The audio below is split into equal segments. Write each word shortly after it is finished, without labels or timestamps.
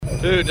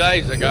2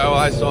 days ago,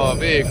 I saw a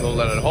vehicle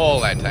that had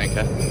hauled that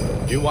tanker.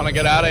 You want to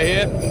get out of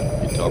here?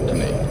 You talk to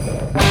me.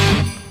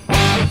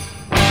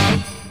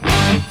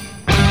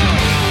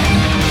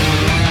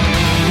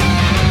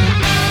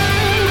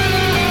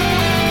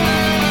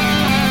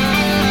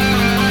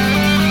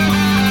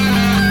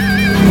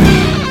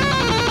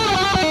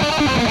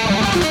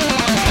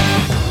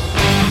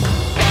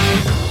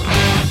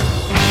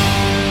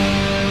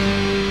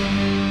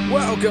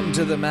 Welcome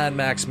to the Mad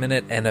Max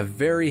Minute, and a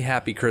very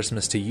happy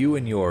Christmas to you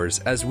and yours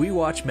as we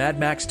watch Mad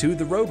Max 2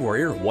 The Road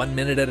Warrior 1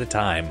 minute at a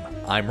time.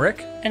 I'm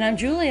Rick. And I'm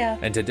Julia.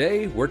 And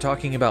today we're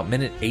talking about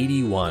minute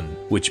 81,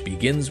 which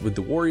begins with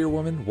the warrior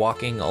woman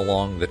walking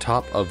along the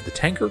top of the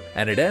tanker,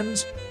 and it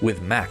ends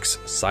with Max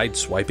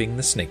sideswiping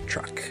the snake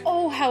truck.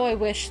 Oh, how I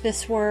wish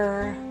this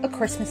were a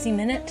Christmassy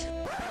minute.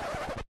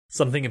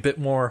 Something a bit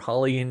more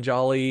holly and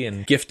jolly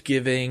and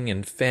gift-giving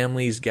and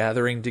families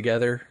gathering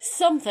together.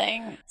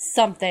 Something.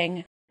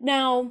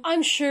 Now,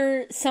 I'm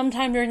sure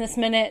sometime during this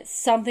minute,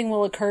 something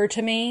will occur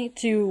to me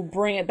to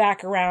bring it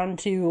back around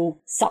to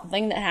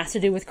something that has to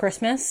do with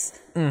Christmas.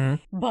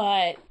 Mm-hmm.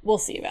 But we'll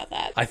see about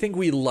that. I think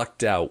we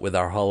lucked out with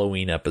our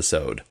Halloween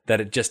episode,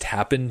 that it just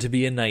happened to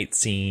be a night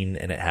scene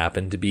and it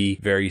happened to be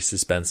very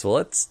suspenseful.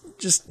 It's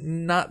just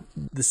not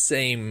the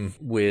same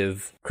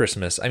with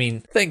Christmas. I mean,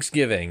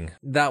 Thanksgiving,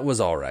 that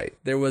was all right.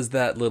 There was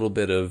that little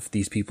bit of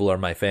these people are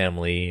my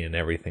family and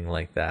everything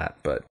like that,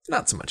 but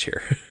not so much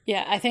here.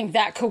 Yeah, I think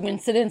that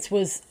coincidence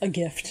was a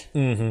gift.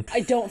 Mm-hmm.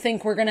 I don't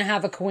think we're going to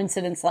have a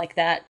coincidence like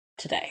that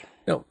today.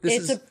 No,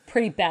 it's a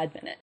pretty bad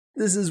minute.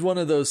 This is one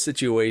of those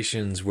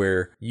situations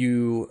where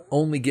you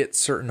only get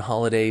certain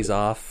holidays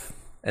off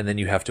and then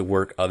you have to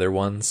work other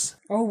ones.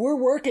 Oh, we're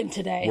working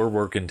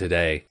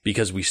today.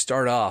 Because we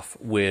start off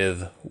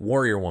with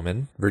Warrior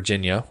Woman,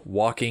 Virginia,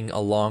 walking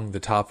along the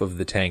top of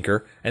the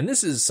tanker. And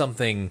this is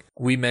something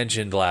we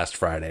mentioned last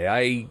Friday.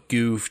 I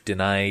goofed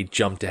and I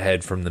jumped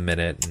ahead from the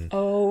minute. And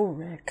oh,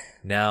 Rick.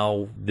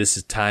 Now, this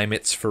is time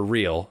it's for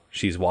real.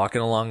 She's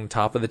walking along the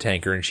top of the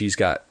tanker and she's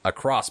got a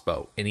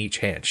crossbow in each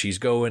hand. She's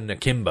going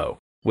akimbo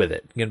with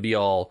it. Gonna be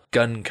all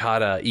gun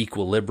kata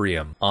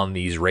equilibrium on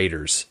these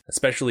raiders,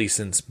 especially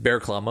since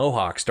Bearclaw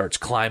Mohawk starts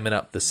climbing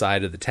up the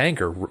side of the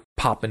tanker,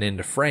 popping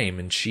into frame,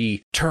 and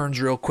she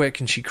turns real quick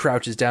and she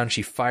crouches down.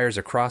 She fires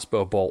a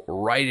crossbow bolt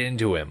right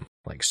into him,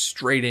 like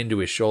straight into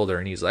his shoulder,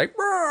 and he's like,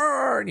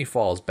 "Roar!" And he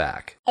falls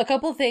back. A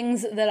couple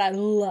things that I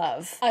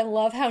love. I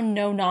love how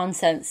no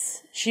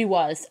nonsense she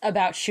was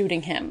about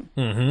shooting him.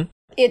 Mm-hmm.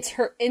 It's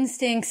her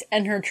instincts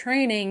and her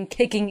training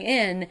kicking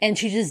in, and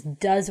she just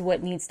does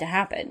what needs to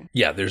happen.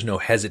 Yeah, there's no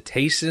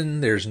hesitation.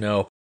 There's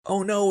no,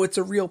 oh no, it's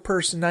a real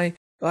person.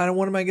 What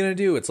am I going to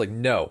do? It's like,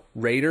 no,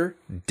 Raider,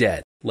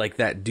 dead. Like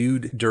that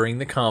dude during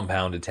the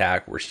compound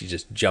attack where she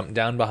just jumped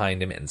down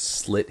behind him and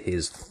slit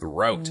his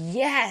throat.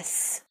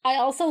 Yes. I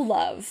also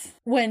love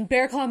when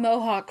Bearclaw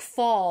Mohawk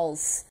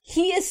falls,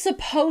 he is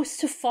supposed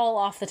to fall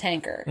off the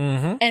tanker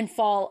and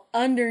fall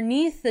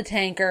underneath the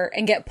tanker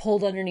and get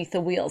pulled underneath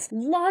the wheels.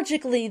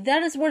 Logically,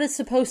 that is what is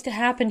supposed to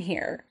happen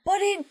here.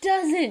 But it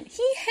doesn't.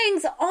 He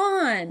hangs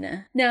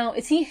on. Now,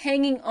 is he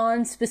hanging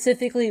on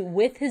specifically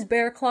with his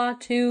bear claw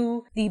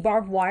to the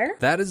barbed wire?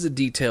 That is a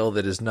detail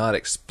that is not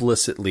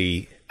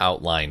explicitly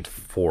outlined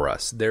for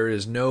us. There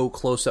is no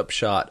close-up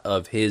shot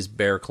of his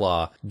bear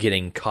claw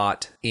getting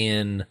caught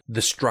in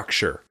the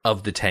structure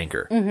of the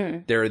tanker.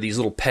 Mm-hmm. There are these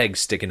little pegs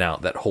sticking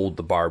out that hold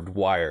the barbed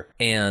wire.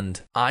 And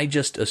I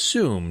just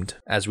assumed,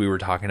 as we were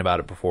talking about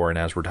it before and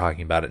as we're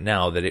talking about it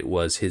now, that it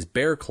was his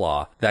bear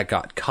claw that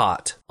got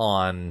caught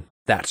on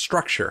that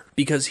structure,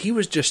 because he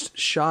was just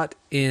shot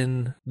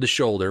in the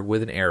shoulder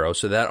with an arrow,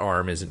 so that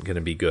arm isn't going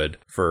to be good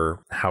for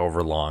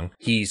however long.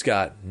 He's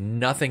got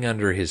nothing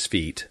under his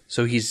feet,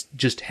 so he's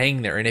just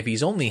hanging there, and if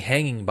he's only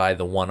hanging by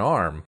the one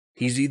arm,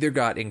 he's either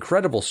got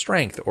incredible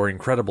strength or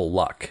incredible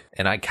luck,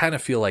 and I kind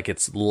of feel like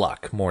it's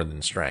luck more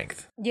than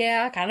strength.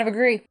 Yeah, I kind of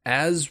agree.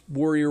 As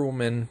Warrior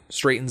Woman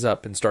straightens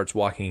up and starts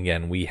walking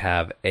again, we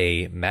have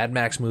a Mad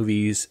Max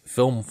Movies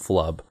film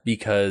flub,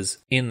 because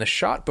in the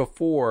shot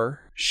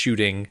before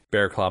shooting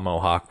Bearclaw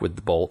Mohawk with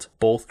the bolt,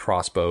 both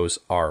crossbows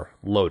are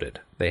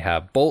loaded. They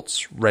have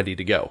bolts ready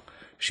to go.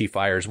 She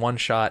fires one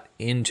shot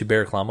into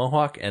Bearclaw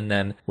Mohawk, and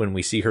then when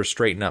we see her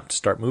straighten up to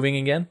start moving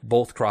again,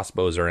 both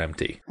crossbows are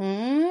empty.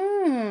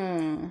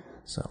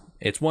 So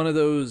it's one of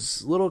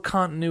those little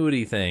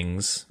continuity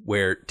things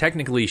where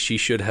technically she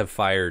should have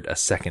fired a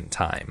second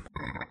time.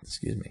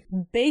 Excuse me.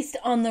 Based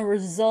on the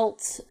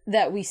results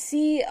that we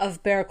see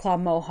of Bearclaw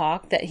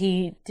Mohawk, that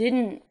he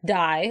didn't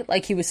die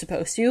like he was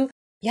supposed to,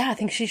 yeah, I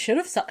think she should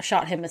have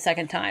shot him a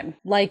second time.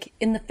 Like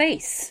in the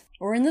face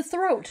or in the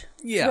throat.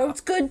 Yeah. Throat's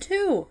good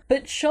too.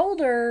 But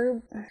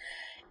shoulder, is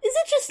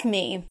it just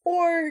me?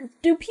 Or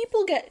do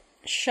people get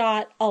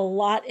shot a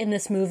lot in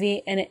this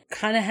movie and it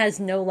kind of has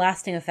no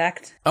lasting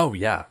effect? Oh,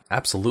 yeah,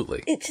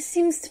 absolutely. It just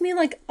seems to me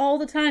like all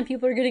the time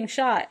people are getting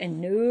shot and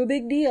no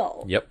big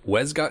deal. Yep.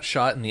 Wes got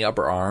shot in the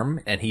upper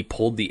arm and he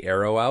pulled the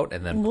arrow out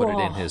and then put it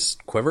in his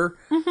quiver.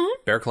 Mm-hmm.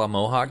 Bearclaw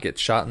Mohawk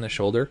gets shot in the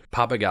shoulder.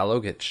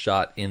 Pappagallo gets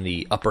shot in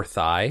the upper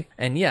thigh.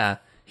 And yeah,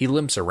 He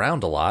limps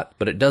around a lot,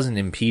 but it doesn't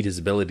impede his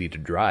ability to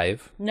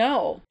drive.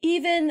 No.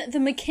 Even the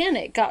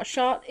mechanic got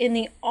shot in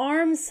the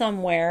arm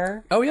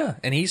somewhere. Oh, yeah.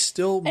 And he's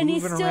still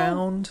moving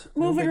around.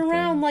 Moving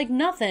around like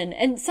nothing.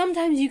 And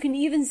sometimes you can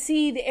even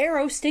see the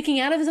arrow sticking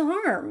out of his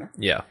arm.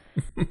 Yeah.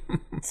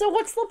 So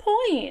what's the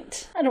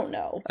point? I don't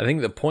know. I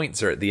think the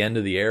points are at the end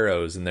of the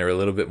arrows, and they're a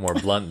little bit more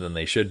blunt than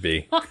they should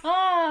be.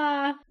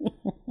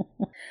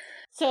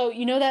 So,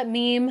 you know that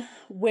meme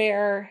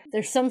where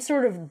there's some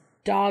sort of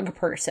dog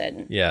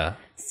person Yeah.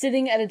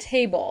 sitting at a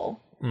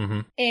table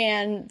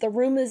and the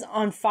room is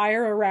on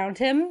fire around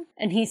him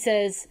and he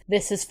says,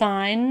 "This is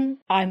fine.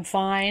 I'm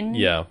fine.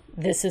 Yeah.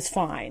 This is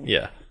fine."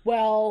 Yeah.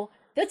 Well,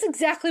 that's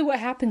exactly what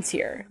happens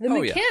here. The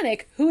Oh, yeah.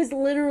 mechanic, who is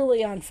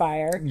literally on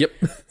fire, Yep.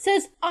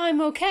 says,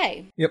 "I'm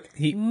okay." Yep.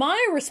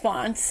 My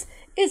response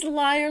is,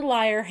 "Liar,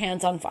 liar,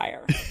 hands on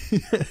fire."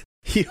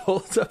 He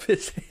holds up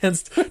his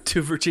hands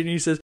to Virginia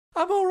and says,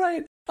 I'm all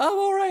right. I'm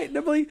all right. And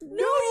I'm like,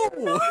 no,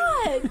 You're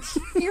not.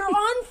 You're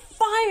on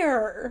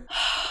fire.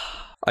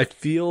 I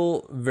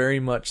feel very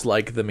much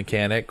like the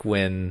mechanic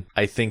when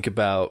I think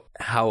about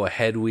how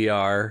ahead we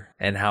are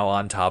and how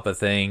on top of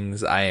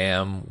things I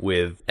am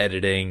with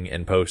editing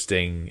and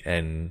posting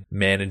and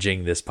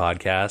managing this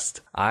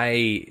podcast.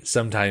 I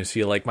sometimes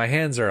feel like my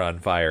hands are on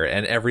fire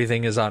and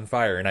everything is on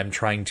fire and I'm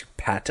trying to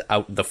pat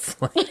out the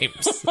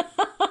flames.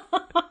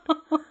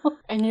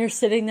 And you're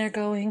sitting there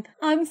going,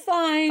 "I'm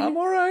fine. I'm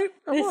all right.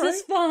 This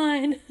is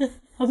fine.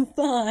 I'm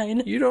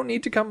fine." You don't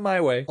need to come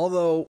my way.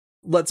 Although,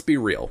 let's be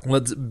real.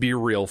 Let's be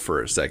real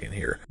for a second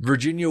here.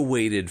 Virginia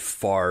waited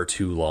far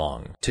too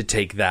long to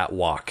take that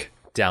walk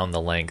down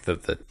the length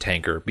of the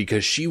tanker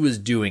because she was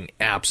doing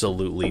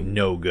absolutely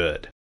no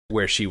good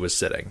where she was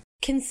sitting.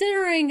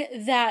 Considering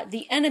that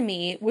the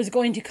enemy was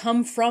going to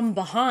come from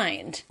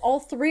behind, all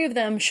three of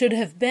them should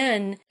have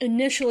been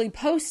initially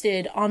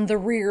posted on the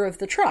rear of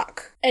the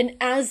truck. And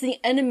as the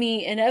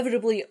enemy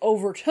inevitably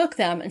overtook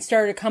them and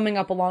started coming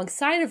up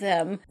alongside of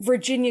them,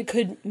 Virginia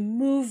could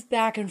move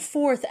back and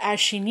forth as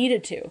she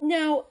needed to.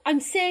 Now, I'm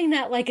saying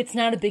that like it's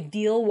not a big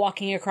deal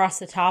walking across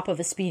the top of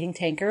a speeding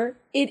tanker.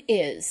 It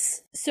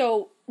is.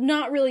 So,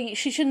 not really,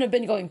 she shouldn't have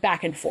been going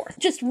back and forth.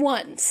 Just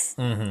once.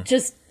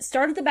 Just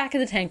start at the back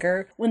of the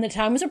tanker. When the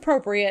time was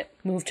appropriate,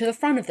 move to the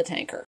front of the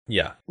tanker.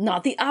 Yeah.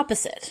 Not the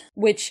opposite,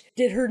 which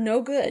did her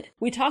no good.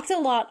 We talked a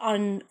lot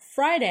on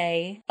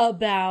Friday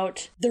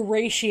about the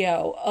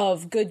ratio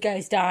of good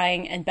guys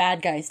dying and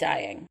bad guys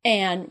dying.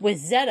 And with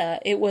Zeta,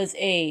 it was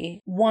a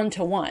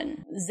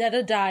 1-to-1.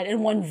 Zeta died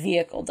and one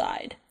vehicle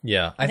died.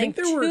 Yeah. I think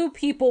there were two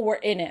people were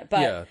in it,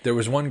 but Yeah, there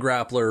was one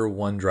grappler,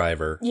 one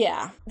driver.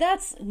 yeah,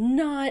 that's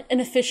not an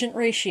efficient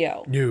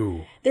ratio.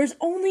 No. There's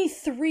only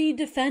 3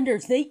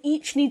 defenders. They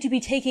each need to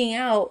be taking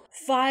out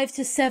 5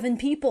 to 7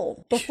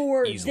 people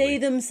before Easily. they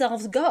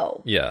themselves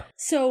go. Yeah.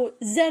 So,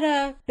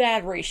 Zeta,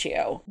 bad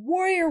ratio.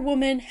 Warrior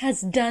Woman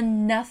has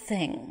done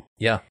nothing.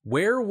 Yeah.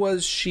 Where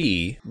was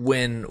she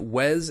when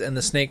Wes and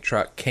the snake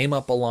truck came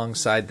up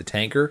alongside the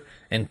tanker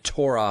and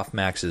tore off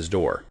Max's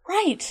door?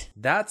 Right.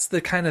 That's the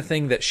kind of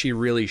thing that she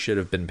really should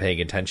have been paying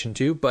attention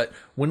to. But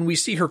when we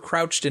see her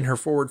crouched in her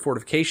forward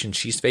fortification,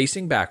 she's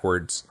facing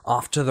backwards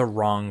off to the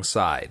wrong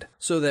side.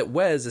 So that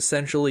Wes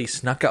essentially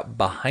snuck up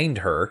behind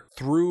her,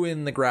 threw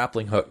in the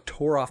grappling hook,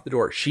 tore off the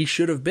door. She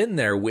should have been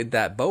there with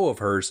that bow of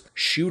hers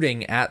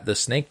shooting at the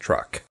snake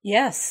truck.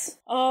 Yes.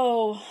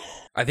 Oh,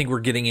 I think we're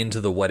getting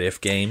into the what if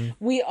game.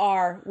 we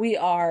are.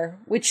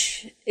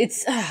 Which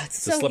it's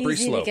so slippery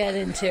easy slope. to get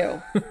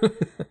into.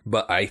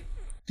 But I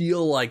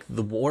feel like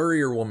the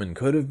warrior woman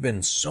could have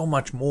been so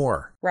much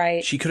more.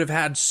 Right. She could have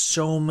had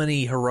so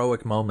many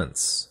heroic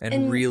moments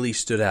and really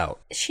stood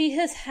out. She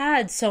has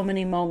had so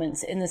many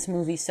moments in this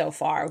movie so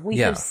far. We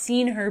Yeah. have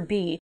seen her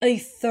be a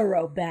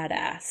thorough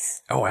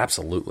badass. Oh,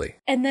 absolutely.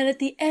 And then at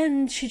the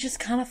end, she just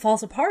kind of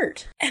falls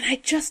apart. And I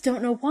just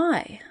don't know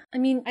why. I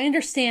mean, I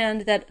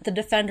understand that the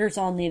defenders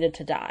all needed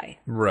to die.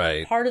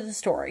 Right. Part of the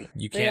story.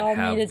 You They can't all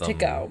have needed them, to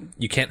go.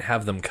 You can't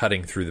have them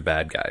cutting through the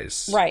bad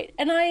guys. Right.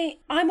 And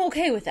I'm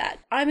okay with that.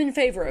 I'm in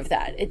favor of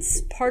that.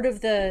 It's part of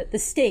the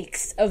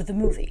stakes of the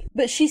movie.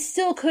 But she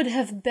still could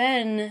have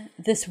been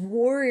this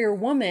warrior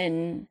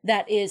woman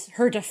that is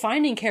her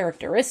defining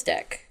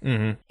characteristic.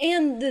 Mm-hmm.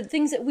 And the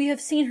things that we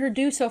have seen her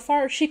do so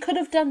far, she could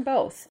have done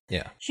both.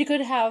 Yeah. She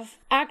could have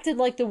acted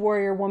like the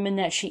warrior woman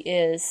that she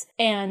is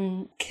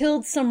and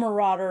killed some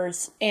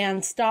marauders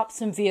and stopped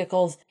some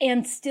vehicles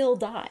and still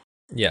die.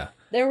 Yeah.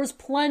 There was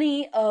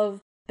plenty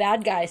of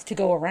bad guys to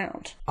go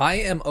around. I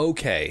am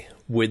okay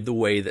with the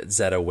way that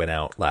Zeta went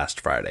out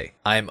last Friday.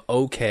 I'm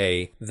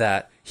okay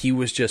that he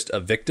was just a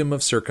victim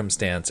of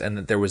circumstance and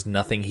that there was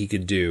nothing he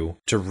could do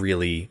to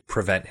really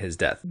prevent his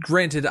death.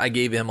 Granted, I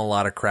gave him a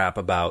lot of crap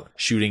about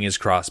shooting his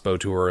crossbow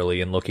too early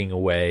and looking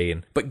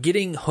away, but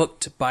getting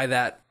hooked by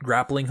that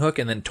grappling hook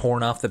and then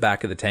torn off the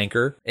back of the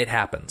tanker, it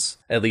happens.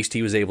 At least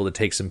he was able to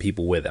take some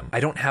people with him. I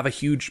don't have a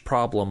huge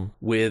problem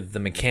with the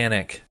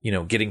mechanic,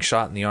 getting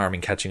shot in the arm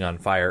and catching on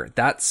fire.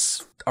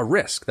 That's a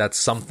risk. That's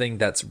something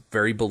that's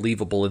very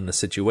believable in the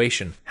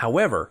situation.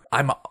 However,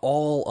 I'm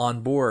all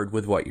on board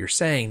with what you're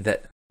saying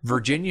that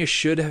Virginia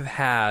should have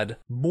had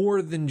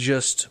more than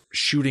just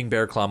shooting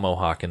Bearclaw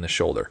Mohawk in the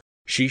shoulder.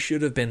 She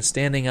should have been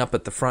standing up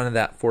at the front of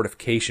that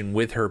fortification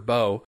with her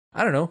bow.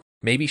 I don't know.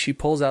 Maybe she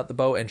pulls out the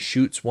bow and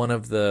shoots one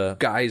of the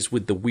guys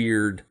with the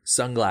weird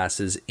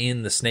sunglasses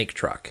in the snake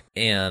truck.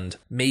 And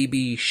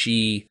maybe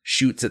she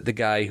shoots at the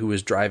guy who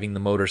was driving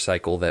the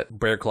motorcycle that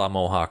Bearclaw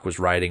Mohawk was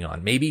riding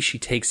on. Maybe she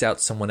takes out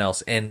someone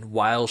else. And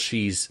while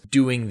she's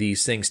doing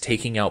these things,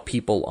 taking out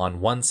people on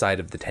one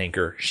side of the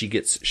tanker, she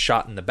gets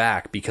shot in the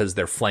back because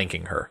they're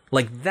flanking her.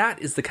 Like,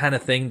 that is the kind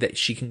of thing that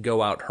she can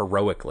go out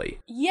heroically.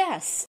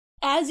 Yes.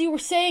 As you were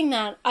saying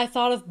that, I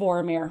thought of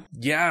Boromir.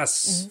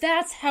 Yes.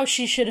 That's how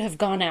she should have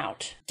gone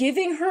out.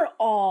 Giving her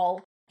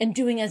all and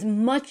doing as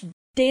much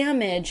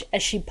damage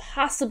as she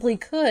possibly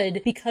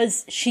could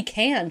because she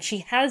can. She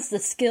has the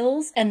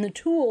skills and the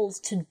tools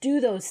to do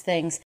those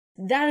things.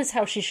 That is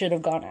how she should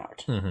have gone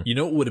out. Mm-hmm. You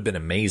know what would have been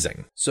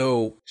amazing?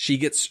 So she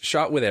gets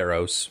shot with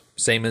arrows,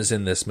 same as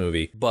in this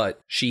movie, but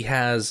she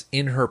has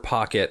in her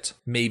pocket,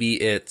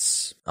 maybe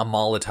it's a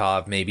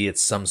Molotov, maybe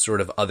it's some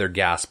sort of other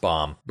gas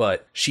bomb,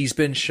 but she's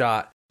been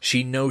shot.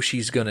 She knows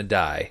she's going to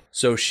die.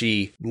 So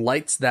she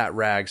lights that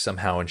rag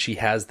somehow and she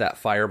has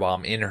that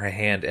firebomb in her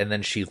hand and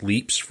then she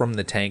leaps from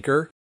the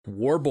tanker,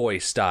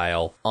 Warboy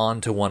style,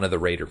 onto one of the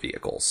Raider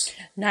vehicles.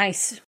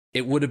 Nice.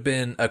 It would have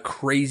been a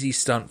crazy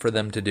stunt for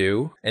them to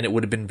do, and it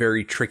would have been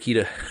very tricky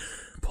to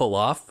pull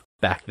off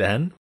back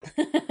then.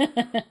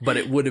 But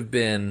it would have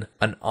been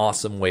an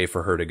awesome way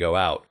for her to go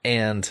out.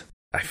 And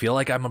I feel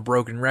like I'm a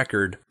broken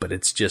record, but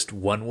it's just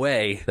one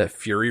way that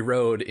Fury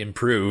Road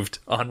improved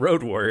on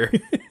Road Warrior.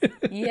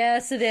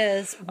 Yes, it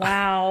is.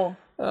 Wow.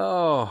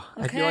 Oh,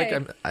 okay. I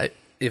feel like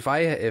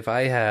if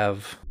I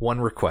have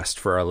one request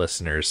for our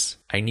listeners,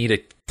 I need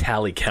a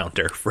tally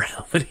counter for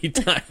how many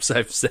times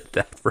I've said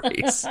that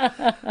phrase.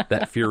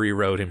 That Fury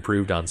Road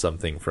improved on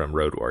something from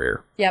Road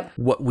Warrior. Yep.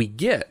 What we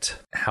get,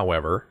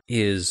 however,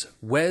 is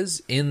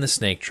Wes in the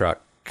snake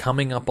truck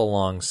coming up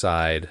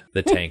alongside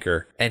the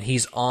tanker, and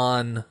he's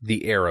on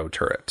the arrow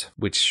turret,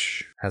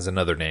 which has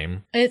another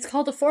name. It's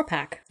called a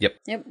 4-pack. Yep.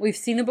 Yep, we've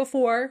seen it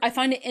before. I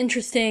find it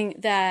interesting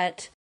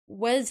that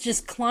Wes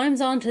just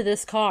climbs onto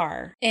this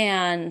car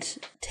and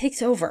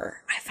takes over.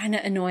 I find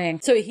it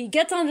annoying. So he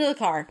gets onto the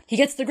car, he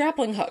gets the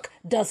grappling hook,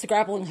 does the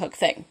grappling hook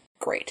thing.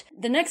 Great.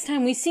 The next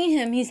time we see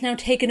him, he's now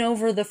taken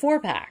over the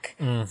 4-pack.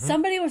 Mm-hmm.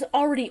 Somebody was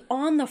already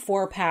on the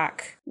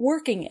 4-pack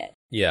working it.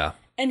 Yeah.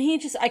 And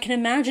I can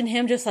imagine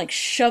him just like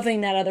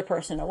shoving that other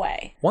person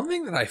away. One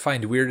thing that I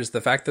find weird is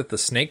the fact that the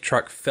snake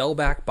truck fell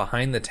back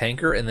behind the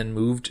tanker and then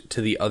moved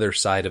to the other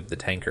side of the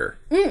tanker.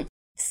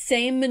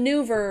 Same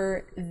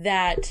maneuver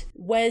that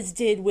Wes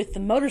did with the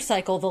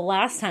motorcycle the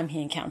last time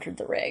he encountered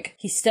the rig.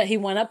 He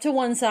went up to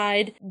one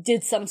side,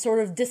 did some sort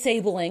of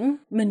disabling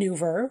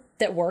maneuver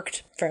that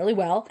worked fairly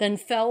well, then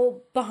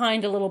fell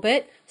behind a little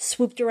bit,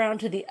 swooped around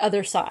to the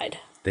other side.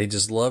 They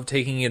just love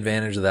taking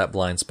advantage of that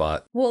blind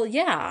spot. Well,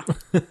 yeah.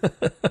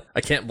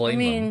 I can't blame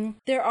them.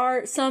 There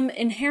are some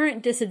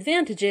inherent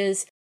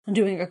disadvantages on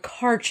doing a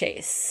car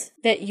chase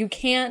that you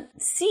can't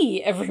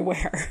see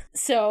everywhere.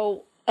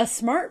 So a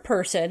smart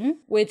person,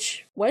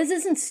 which Wes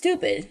isn't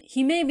stupid.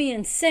 He may be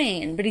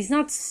insane, but he's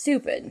not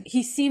stupid.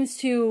 He seems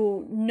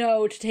to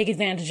know to take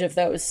advantage of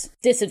those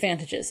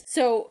disadvantages.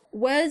 So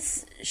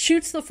Wes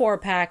shoots the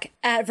 4-pack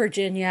at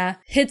Virginia,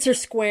 hits her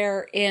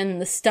square in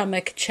the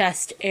stomach,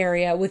 chest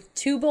area with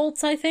 2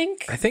 bolts, I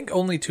think. I think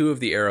only 2 of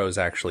the arrows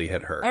actually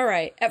hit her. All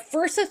right. At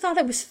first I thought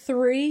it was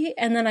 3,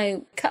 and then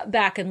I cut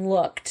back and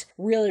looked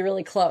really,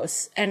 really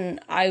close. And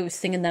I was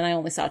thinking that I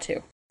only saw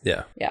 2.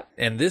 Yeah. Yeah.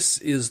 And this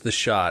is the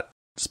shot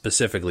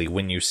specifically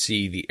when you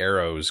see the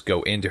arrows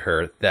go into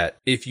her, that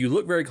if you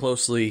look very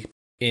closely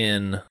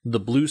in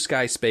the blue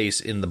sky space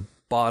in the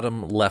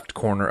bottom left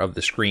corner of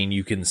the screen,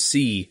 you can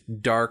see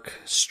dark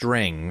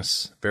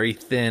strings, very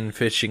thin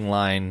fishing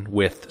line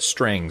with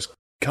strings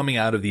coming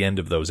out of the end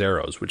of those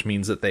arrows, which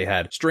means that they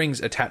had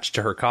strings attached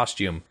to her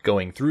costume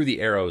going through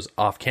the arrows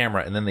off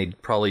camera, and then they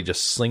probably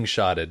just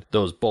slingshotted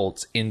those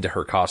bolts into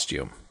her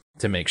costume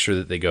to make sure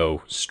that they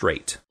go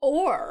straight.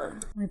 Or,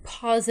 I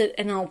posit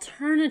an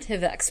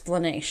alternative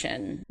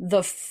explanation. The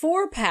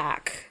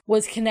 4-pack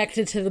was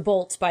connected to the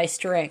bolts by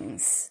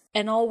strings,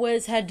 and all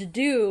Wes had to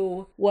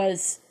do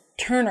was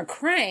turn a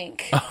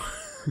crank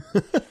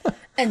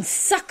and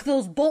suck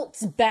those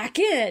bolts back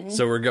in.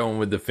 So we're going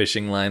with the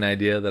fishing line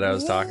idea that I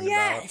was talking about?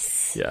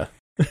 Yes! Yeah.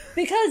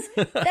 Because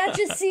that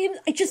just seems,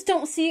 I just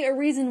don't see a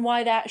reason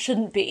why that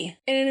shouldn't be.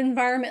 In an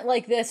environment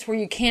like this where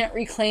you can't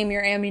reclaim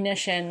your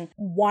ammunition,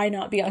 why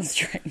not be on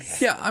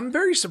strings? Yeah, I'm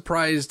very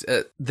surprised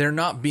at there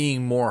not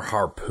being more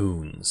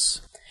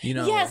harpoons. You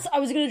know? Yes,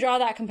 I was going to draw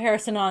that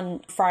comparison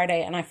on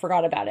Friday and I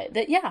forgot about it.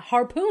 That, yeah,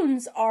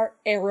 harpoons are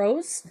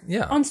arrows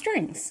on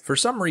strings. For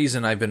some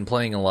reason, I've been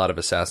playing a lot of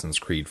Assassin's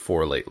Creed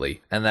 4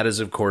 lately, and that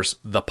is, of course,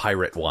 the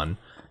pirate one.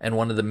 And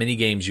one of the mini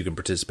games you can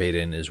participate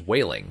in is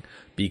whaling,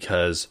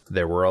 because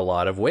there were a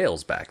lot of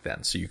whales back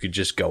then. So you could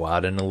just go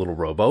out in a little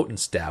rowboat and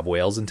stab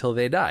whales until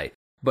they die.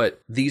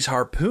 But these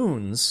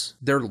harpoons,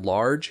 they're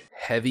large,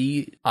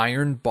 heavy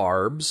iron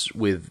barbs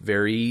with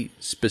very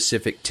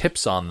specific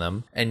tips on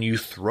them, and you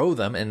throw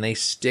them and they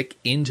stick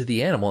into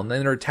the animal, and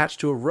then they're attached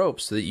to a rope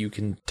so that you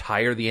can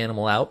tire the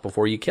animal out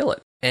before you kill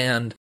it.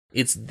 And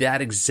it's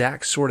that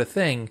exact sort of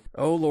thing.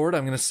 Oh Lord,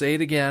 I'm going to say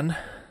it again,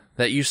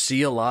 that you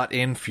see a lot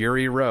in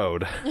Fury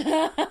Road.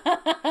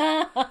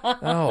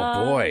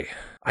 Oh boy.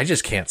 I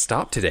just can't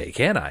stop today,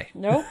 can I?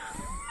 Nope.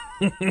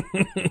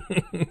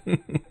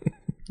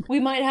 We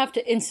might have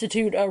to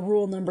institute a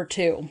rule number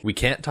 2. We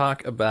can't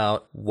talk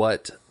about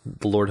what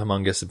the Lord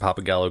Humongous and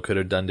Papagallo could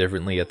have done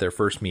differently at their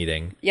first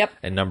meeting. Yep.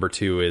 And number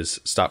 2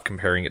 is stop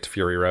comparing it to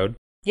Fury Road.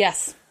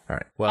 Yes. All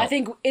right. Well, I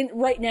think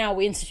right now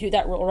we institute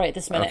that rule right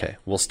this minute. Okay.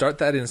 We'll start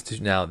that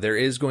institute now. There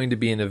is going to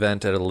be an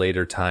event at a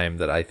later time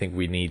that I think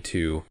we need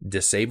to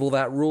disable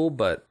that rule,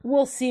 but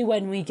We'll see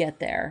when we get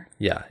there.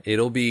 yeah,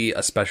 it'll be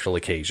a special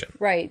occasion.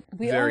 Right.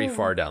 Very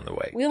far down the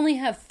way. We only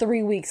have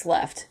 3 weeks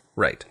left.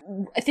 Right.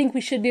 I think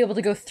we should be able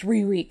to go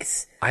 3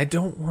 weeks I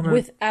don't want to...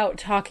 without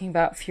talking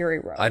about Fury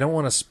Road. I don't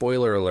want to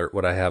spoiler alert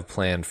what I have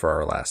planned for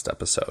our last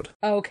episode,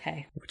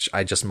 Okay. which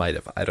I just might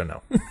have. I don't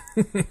know.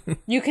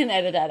 You can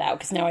edit that out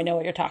because now I know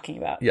what you're talking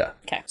about. Yeah.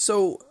 Okay.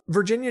 So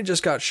Virginia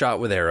just got shot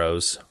with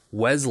arrows.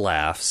 Wes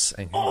laughs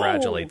and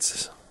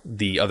congratulates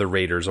the other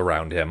raiders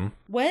around him.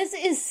 Wes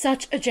is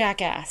such a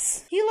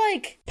jackass. He,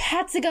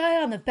 pats a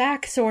guy on the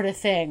back sort of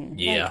thing.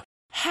 Yeah.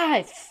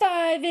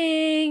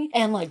 High-fiving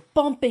and,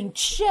 bumping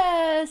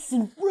chests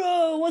and,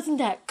 bro, wasn't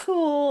that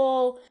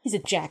cool? He's a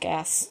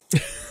jackass.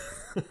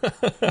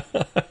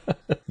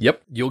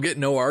 Yep. You'll get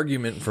no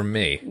argument from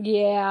me.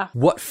 Yeah.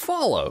 What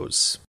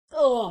follows?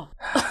 Ugh.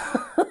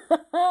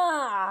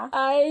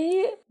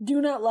 I do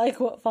not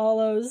like what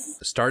follows.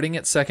 Starting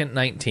at second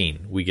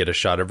 19, we get a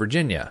shot of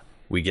Virginia.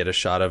 We get a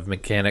shot of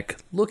mechanic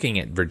looking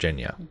at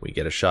Virginia. We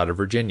get a shot of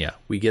Virginia.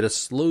 We get a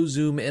slow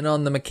zoom in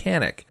on the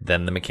mechanic.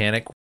 Then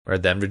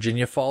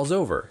Virginia falls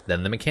over.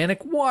 Then the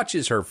mechanic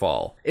watches her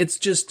fall. It's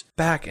just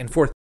back and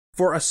forth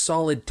for a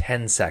solid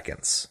 10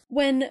 seconds.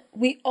 When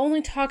we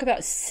only talk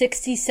about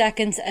 60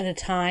 seconds at a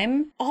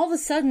time, all of a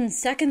sudden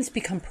seconds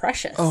become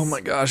precious. Oh my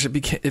gosh,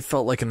 it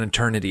felt like an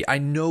eternity. I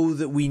know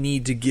that we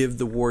need to give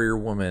the warrior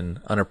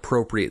woman an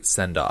appropriate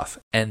send-off,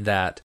 and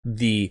that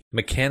the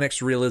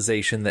mechanic's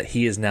realization that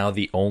he is now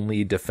the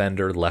only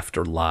defender left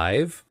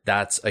alive,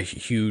 that's a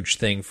huge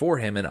thing for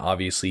him, and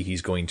obviously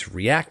he's going to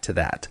react to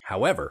that.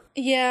 However...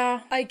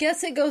 Yeah, I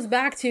guess it goes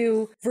back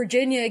to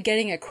Virginia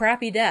getting a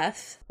crappy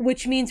death,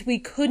 which means we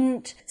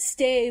couldn't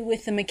stay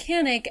with the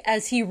mechanic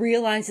as he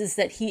realizes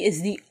that he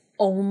is the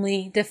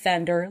only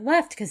defender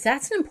left, because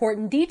that's an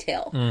important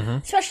detail,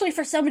 especially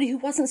for somebody who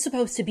wasn't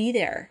supposed to be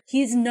there.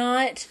 He's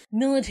not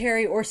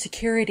military or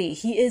security.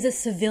 He is a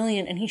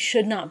civilian and he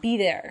should not be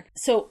there.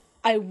 So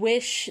I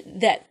wish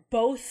that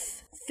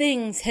both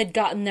things had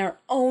gotten their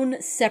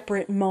own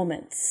separate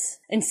moments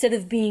instead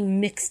of being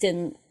mixed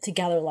in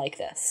together like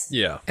this.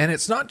 Yeah. And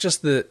it's not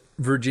just that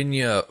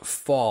Virginia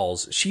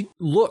falls. She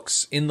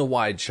looks in the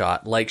wide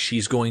shot like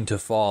she's going to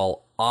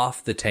fall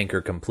off the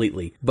tanker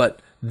completely.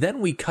 But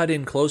then we cut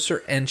in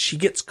closer and she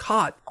gets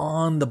caught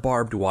on the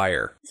barbed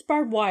wire. It's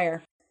barbed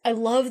wire. I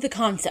love the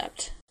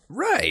concept.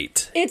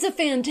 Right. It's a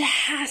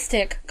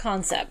fantastic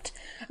concept.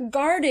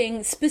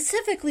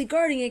 Specifically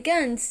guarding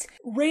against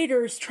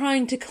raiders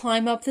trying to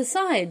climb up the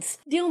sides.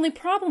 The only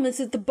problem is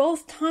that the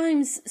both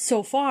times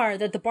so far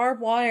that the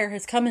barbed wire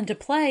has come into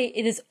play,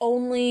 it has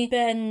only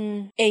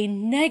been a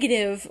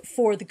negative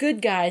for the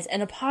good guys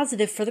and a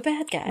positive for the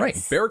bad guys. Right.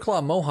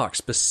 Bearclaw Mohawk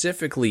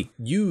specifically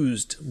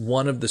used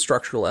one of the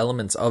structural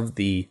elements of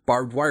the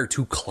barbed wire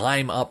to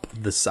climb up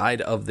the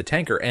side of the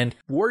tanker. And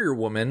Warrior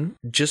Woman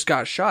just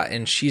got shot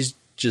and she's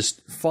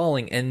just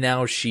falling, and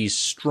now she's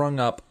strung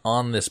up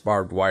on this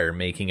barbed wire,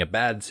 making a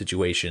bad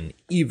situation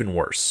even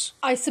worse.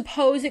 I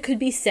suppose it could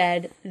be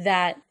said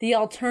that the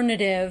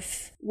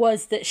alternative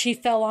was that she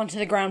fell onto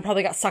the ground,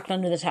 probably got sucked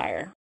under the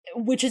tire,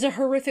 which is a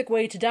horrific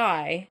way to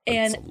die. But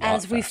and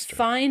as we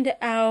find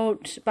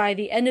out by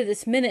the end of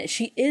this minute,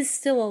 she is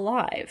still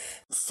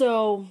alive.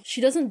 So she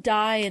doesn't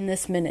die in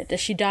this minute. Does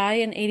she die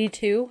in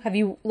 82? Have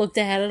you looked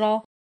ahead at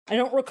all? I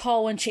don't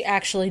recall when she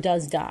actually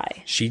does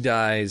die. She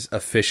dies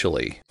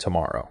officially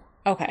tomorrow.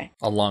 Okay.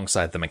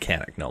 Alongside the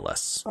mechanic, no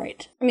less.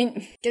 Right. I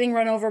mean, getting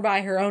run over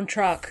by her own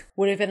truck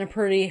would have been a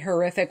pretty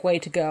horrific way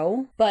to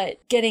go, but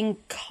getting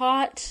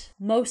caught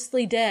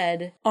mostly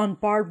dead on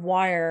barbed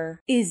wire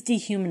is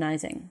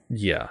dehumanizing.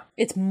 Yeah.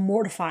 It's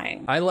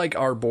mortifying. I like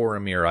our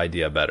Boromir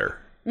idea better.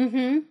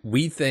 Mm-hmm.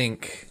 We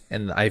think,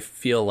 and I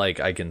feel like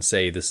I can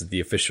say this is the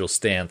official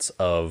stance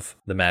of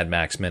the Mad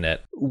Max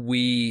Minute,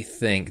 we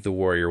think the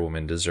Warrior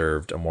Woman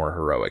deserved a more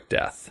heroic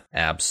death.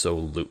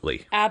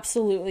 Absolutely.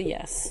 Absolutely,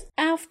 yes.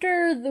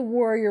 After the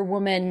Warrior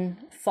Woman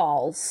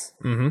falls,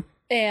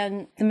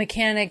 and the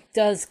mechanic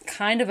does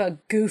kind of a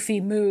goofy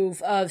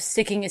move of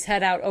sticking his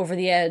head out over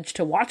the edge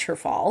to watch her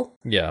fall.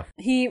 Yeah.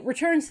 He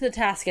returns to the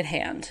task at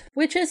hand,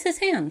 which is his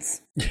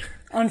hands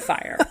on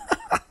fire.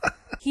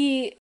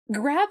 He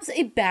grabs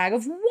a bag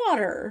of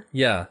water.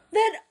 Yeah.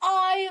 That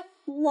I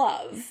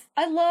love.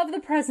 I love the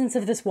presence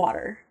of this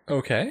water.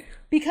 Okay.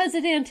 Because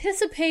it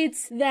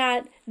anticipates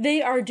that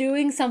they are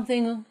doing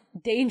something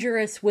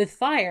dangerous with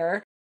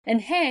fire.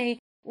 And hey,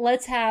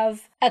 let's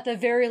have, at the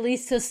very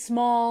least, a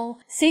small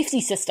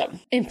safety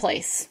system in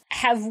place.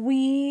 Have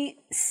we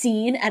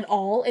seen at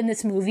all in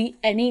this movie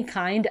any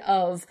kind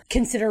of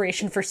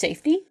consideration for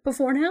safety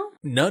before now?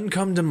 None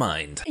come to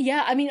mind.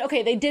 Yeah, I mean,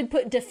 okay, they did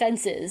put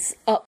defenses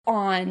up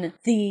on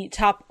the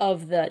top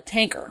of the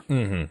tanker,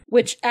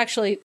 which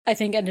actually I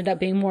think ended up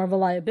being more of a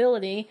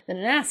liability than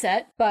an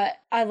asset, but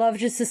I love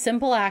just the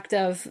simple act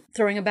of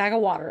throwing a bag of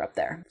water up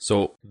there.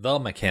 So the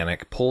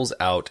mechanic pulls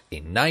out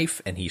a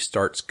knife and he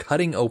starts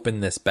cutting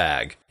open this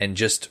bag and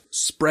just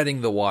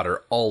spreading the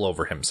water all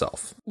over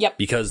himself. Yep.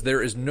 Because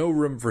there is no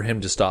room for him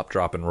to stop,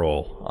 drop, and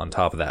roll on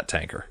top of that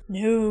tanker.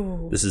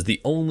 No. This is the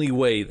only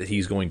way that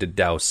he's going to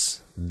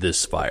douse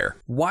this fire.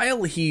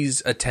 While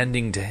he's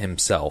attending to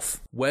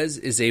himself, Wes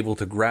is able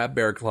to grab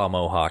Bearclaw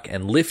Mohawk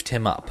and lift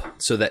him up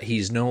so that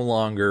he's no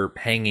longer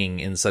hanging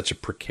in such a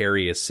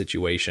precarious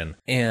situation.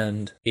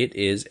 And it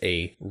is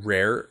a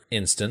rare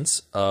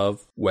instance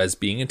of Wes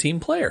being a team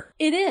player.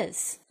 It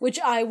is, which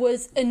I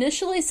was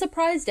initially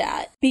surprised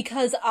at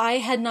because I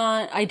had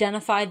not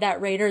identified that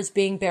Raider as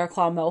being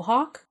Bearclaw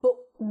Mohawk, but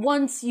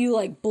once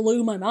you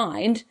blew my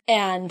mind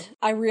and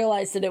I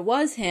realized that it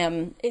was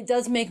him, it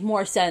does make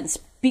more sense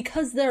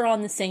because they're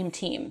on the same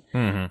team.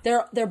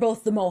 They're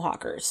both the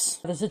Mohawkers.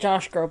 There's a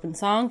Josh Groban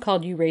song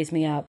called You Raise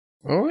Me Up.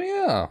 Oh,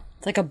 yeah.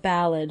 It's like a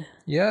ballad.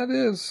 Yeah, it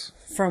is.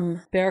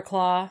 From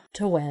Bearclaw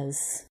to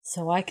Wes.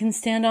 So I can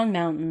stand on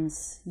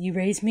mountains. You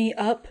raise me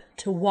up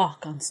to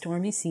walk on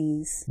stormy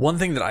seas. One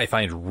thing that I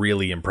find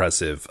really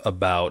impressive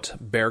about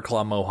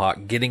Bearclaw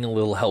Mohawk getting a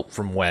little help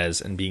from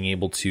Wes and being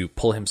able to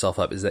pull himself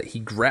up is that he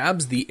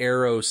grabs the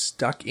arrow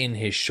stuck in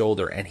his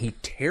shoulder and he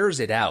tears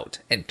it out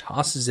and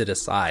tosses it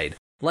aside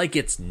like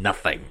it's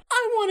nothing.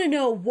 I want to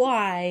know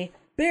why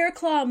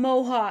Bearclaw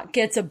Mohawk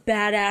gets a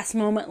badass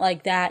moment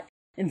like that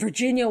and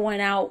Virginia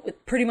went out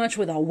pretty much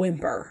with a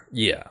whimper.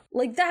 Yeah.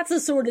 That's the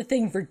sort of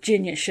thing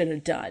Virginia should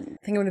have done.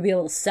 I think I'm going to be a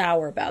little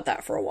sour about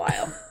that for a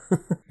while.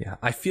 Yeah,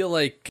 I feel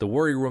like the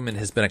Warrior Woman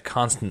has been a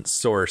constant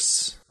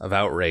source of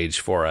outrage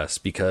for us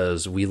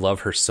because we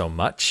love her so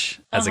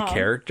much as a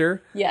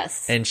character.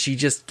 Yes. And she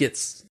just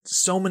gets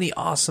so many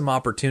awesome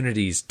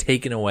opportunities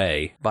taken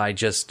away by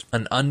just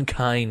an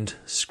unkind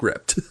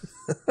script.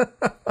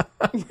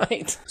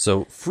 Right.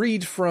 So,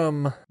 freed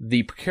from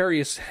the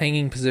precarious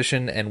hanging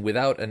position and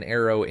without an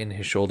arrow in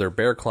his shoulder,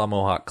 Bearclaw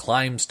Mohawk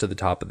climbs to the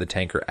top of the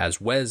tanker as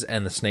Wes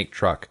and the snake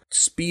truck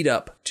speed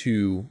up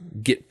to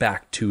get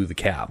back to the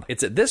cab.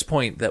 It's at this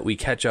point that we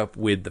catch up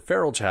with the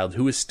feral child,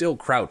 who is still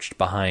crouched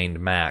behind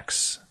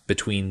Max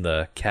between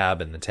the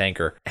cab and the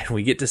tanker, and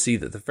we get to see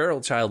that the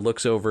feral child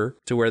looks over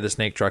to where the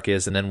snake truck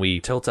is, and then we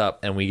tilt up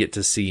and we get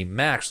to see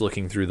Max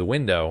looking through the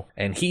window,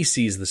 and he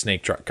sees the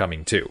snake truck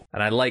coming too.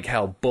 And I like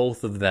how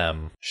both of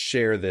them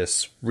share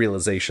this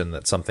realization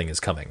that something is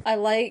coming. I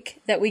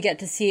like that we get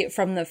to see it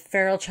from the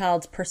feral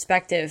child's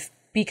perspective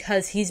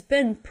because he's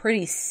been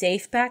pretty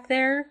safe back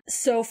there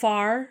so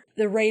far.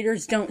 The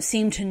Raiders don't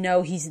seem to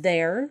know he's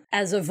there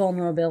as a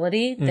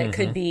vulnerability that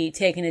could be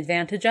taken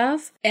advantage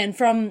of. And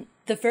from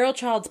the feral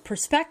child's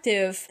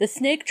perspective, the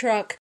snake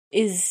truck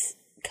is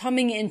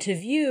coming into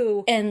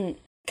view and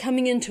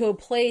coming into a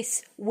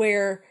place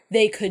where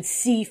they could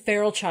see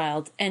feral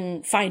child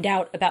and find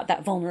out about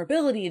that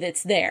vulnerability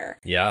that's there.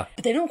 Yeah.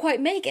 But they don't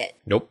quite make it.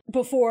 Nope.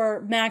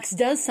 Before Max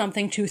does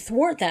something to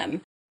thwart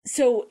them.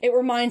 So it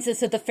reminds us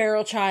that the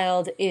feral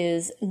child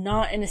is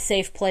not in a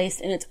safe place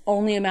and it's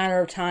only a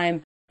matter of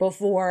time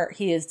before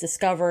he is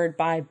discovered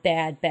by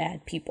bad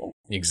people.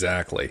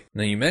 Exactly.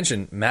 Now, you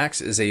mentioned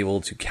Max is able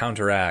to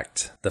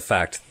counteract the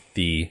fact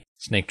the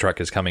snake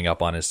truck is coming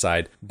up on his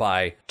side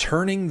by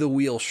turning the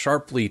wheel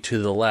sharply to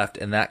the left,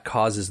 and that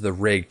causes the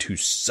rig to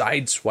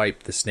sideswipe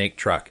the snake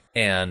truck.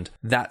 And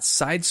that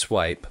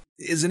sideswipe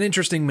is an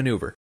interesting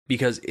maneuver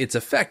because it's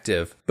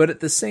effective, but at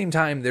the same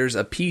time, there's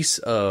a piece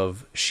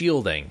of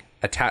shielding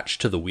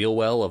attached to the wheel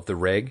well of the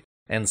rig,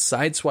 and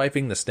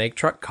sideswiping the snake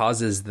truck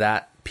causes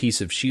that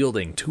piece of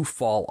shielding to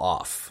fall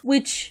off.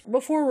 Which,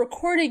 before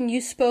recording,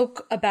 you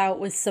spoke about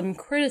with some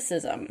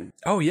criticism.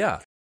 Oh, yeah.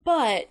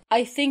 But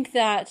I think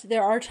that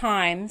there are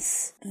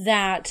times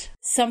that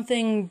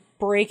something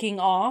breaking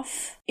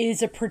off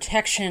is a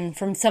protection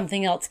from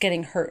something else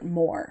getting hurt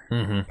more.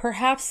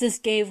 Perhaps this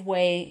gave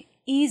way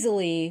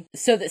easily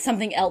so that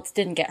something else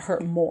didn't get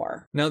hurt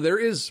more. Now, there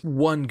is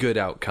one good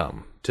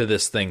outcome to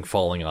this thing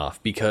falling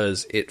off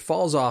because it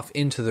falls off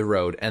into the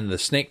road and the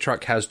snake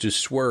truck has to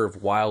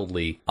swerve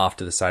wildly off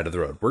to the side of the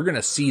road. We're going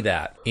to see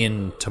that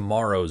in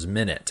tomorrow's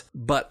minute.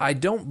 But I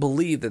don't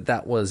believe that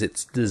that was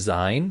its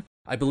design.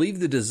 I believe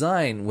the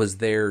design was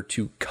there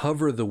to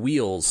cover the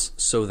wheels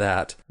so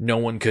that no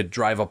one could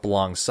drive up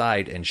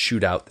alongside and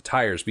shoot out the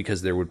tires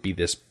because there would be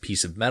this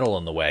piece of metal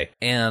in the way.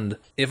 And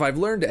if I've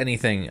learned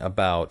anything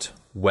about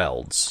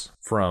welds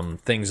from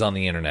things on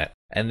the internet,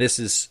 And this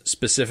is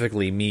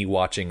specifically me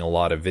watching a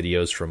lot of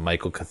videos from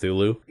Michael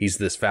Cthulhu. He's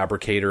this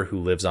fabricator who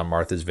lives on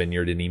Martha's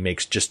Vineyard, and he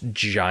makes just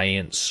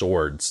giant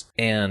swords.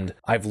 And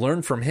I've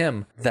learned from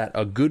him that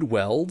a good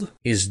weld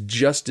is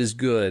just as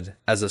good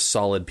as a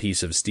solid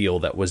piece of steel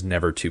that was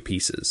never two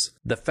pieces.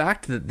 The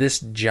fact that this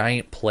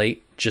giant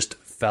plate just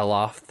fell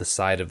off the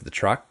side of the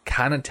truck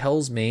kind of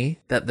tells me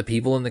that the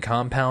people in the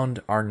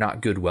compound are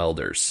not good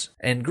welders.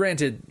 And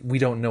granted, we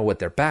don't know what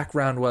their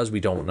background was.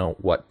 We don't know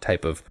what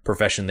type of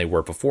profession they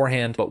were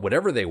beforehand, but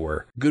whatever they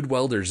were, good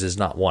welders is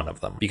not one of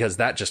them because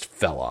that just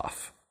fell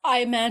off. I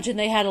imagine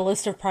they had a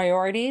list of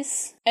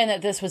priorities and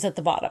that this was at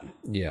the bottom.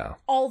 Yeah.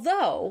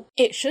 Although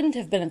it shouldn't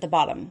have been at the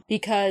bottom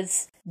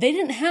because they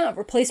didn't have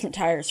replacement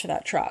tires for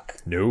that truck.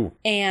 No.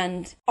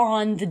 And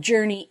on the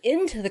journey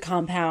into the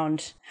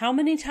compound, how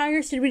many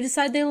tires did we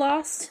decide they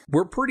lost?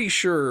 We're pretty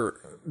sure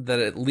that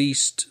at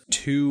least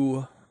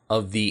 2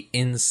 of the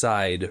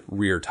inside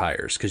rear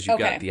tires, because you've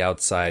got the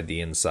outside, the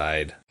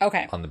inside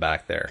on the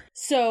back there.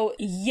 So,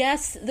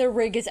 yes, the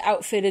rig is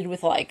outfitted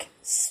with, like,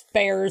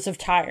 spares of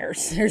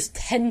tires. There's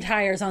 10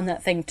 tires on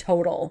that thing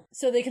total.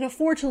 So they can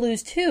afford to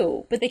lose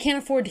 2, but they can't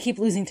afford to keep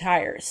losing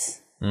tires.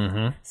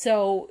 Mm-hmm.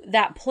 So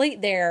that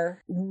plate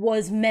there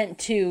was meant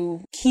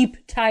to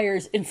keep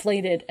tires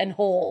inflated and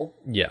whole.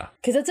 Yeah.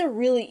 Because that's a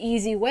really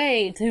easy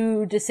way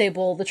to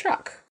disable the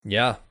truck.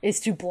 Yeah.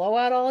 Is to blow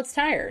out all its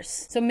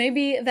tires. So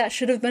maybe that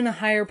should have been a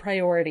higher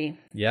priority.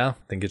 Yeah,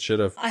 I think it should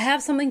have. I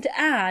have something to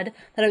add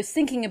that I was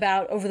thinking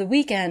about over the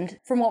weekend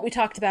from what we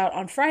talked about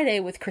on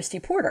Friday with Christy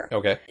Porter.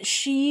 Okay.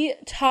 She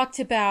talked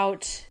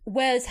about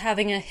Wes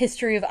having a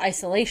history of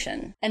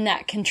isolation and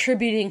that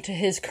contributing to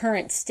his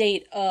current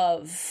state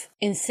of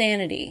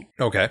insanity.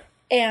 Okay.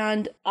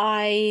 And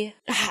I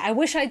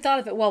wish I'd thought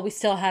of it while we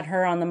still had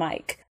her on the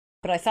mic.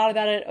 But I thought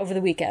about it over the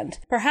weekend.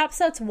 Perhaps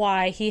that's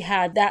why he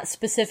had that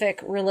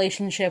specific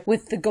relationship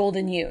with the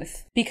Golden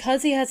Youth.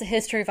 Because he has a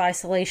history of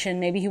isolation,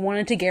 maybe he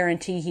wanted to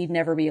guarantee he'd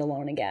never be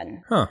alone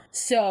again. Huh.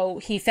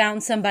 So he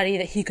found somebody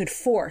that he could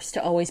force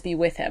to always be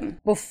with him.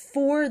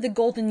 Before the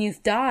Golden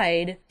Youth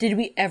died, did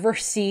we ever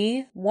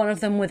see one of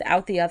them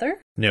without the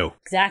other? No.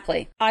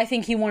 Exactly. I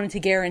think he wanted to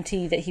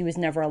guarantee that he was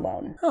never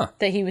alone. Huh.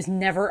 That he was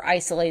never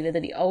isolated,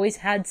 that he always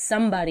had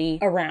somebody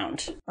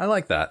around. I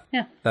like that.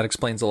 Yeah. That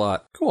explains a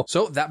lot. Cool.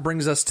 So that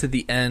brings us to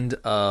the end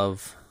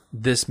of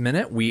this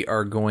minute. We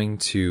are going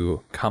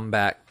to come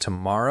back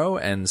tomorrow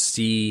and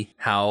see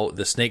how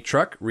the snake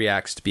truck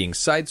reacts to being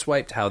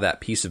sideswiped, how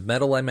that piece of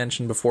metal I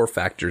mentioned before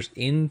factors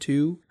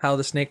into how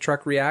the snake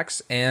truck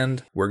reacts,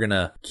 and we're going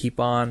to keep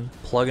on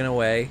plugging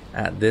away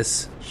at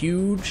this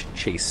huge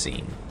chase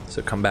scene.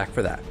 So come back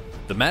for that.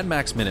 The Mad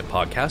Max Minute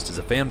podcast is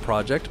a fan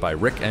project by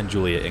Rick and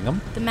Julia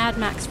Ingham. The Mad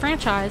Max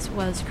franchise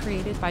was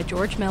created by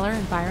George Miller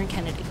and Byron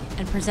Kennedy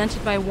and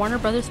presented by Warner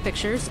Brothers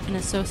Pictures in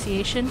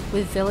association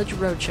with Village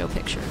Roadshow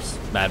Pictures.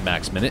 Mad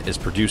Max Minute is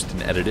produced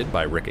and edited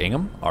by Rick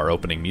Ingham. Our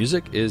opening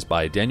music is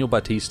by Daniel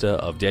Batista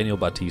of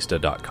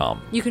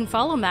danielbatista.com. You can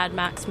follow Mad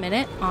Max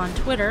Minute on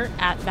Twitter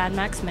at Mad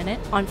Max Minute,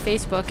 on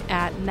Facebook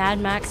at Mad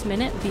Max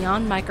Minute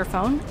Beyond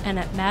Microphone, and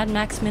at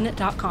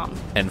madmaxminute.com.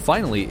 And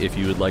finally, if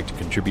you would like to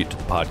contribute to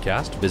the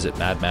podcast, visit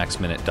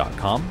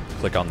madmaxminute.com,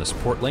 click on the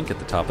support link at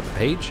the top of the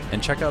page,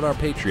 and check out our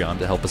Patreon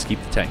to help us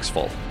keep the tanks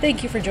full.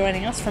 Thank you for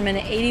joining us for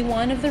minute 81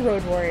 of The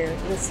Road Warrior.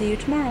 We'll see you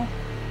tomorrow.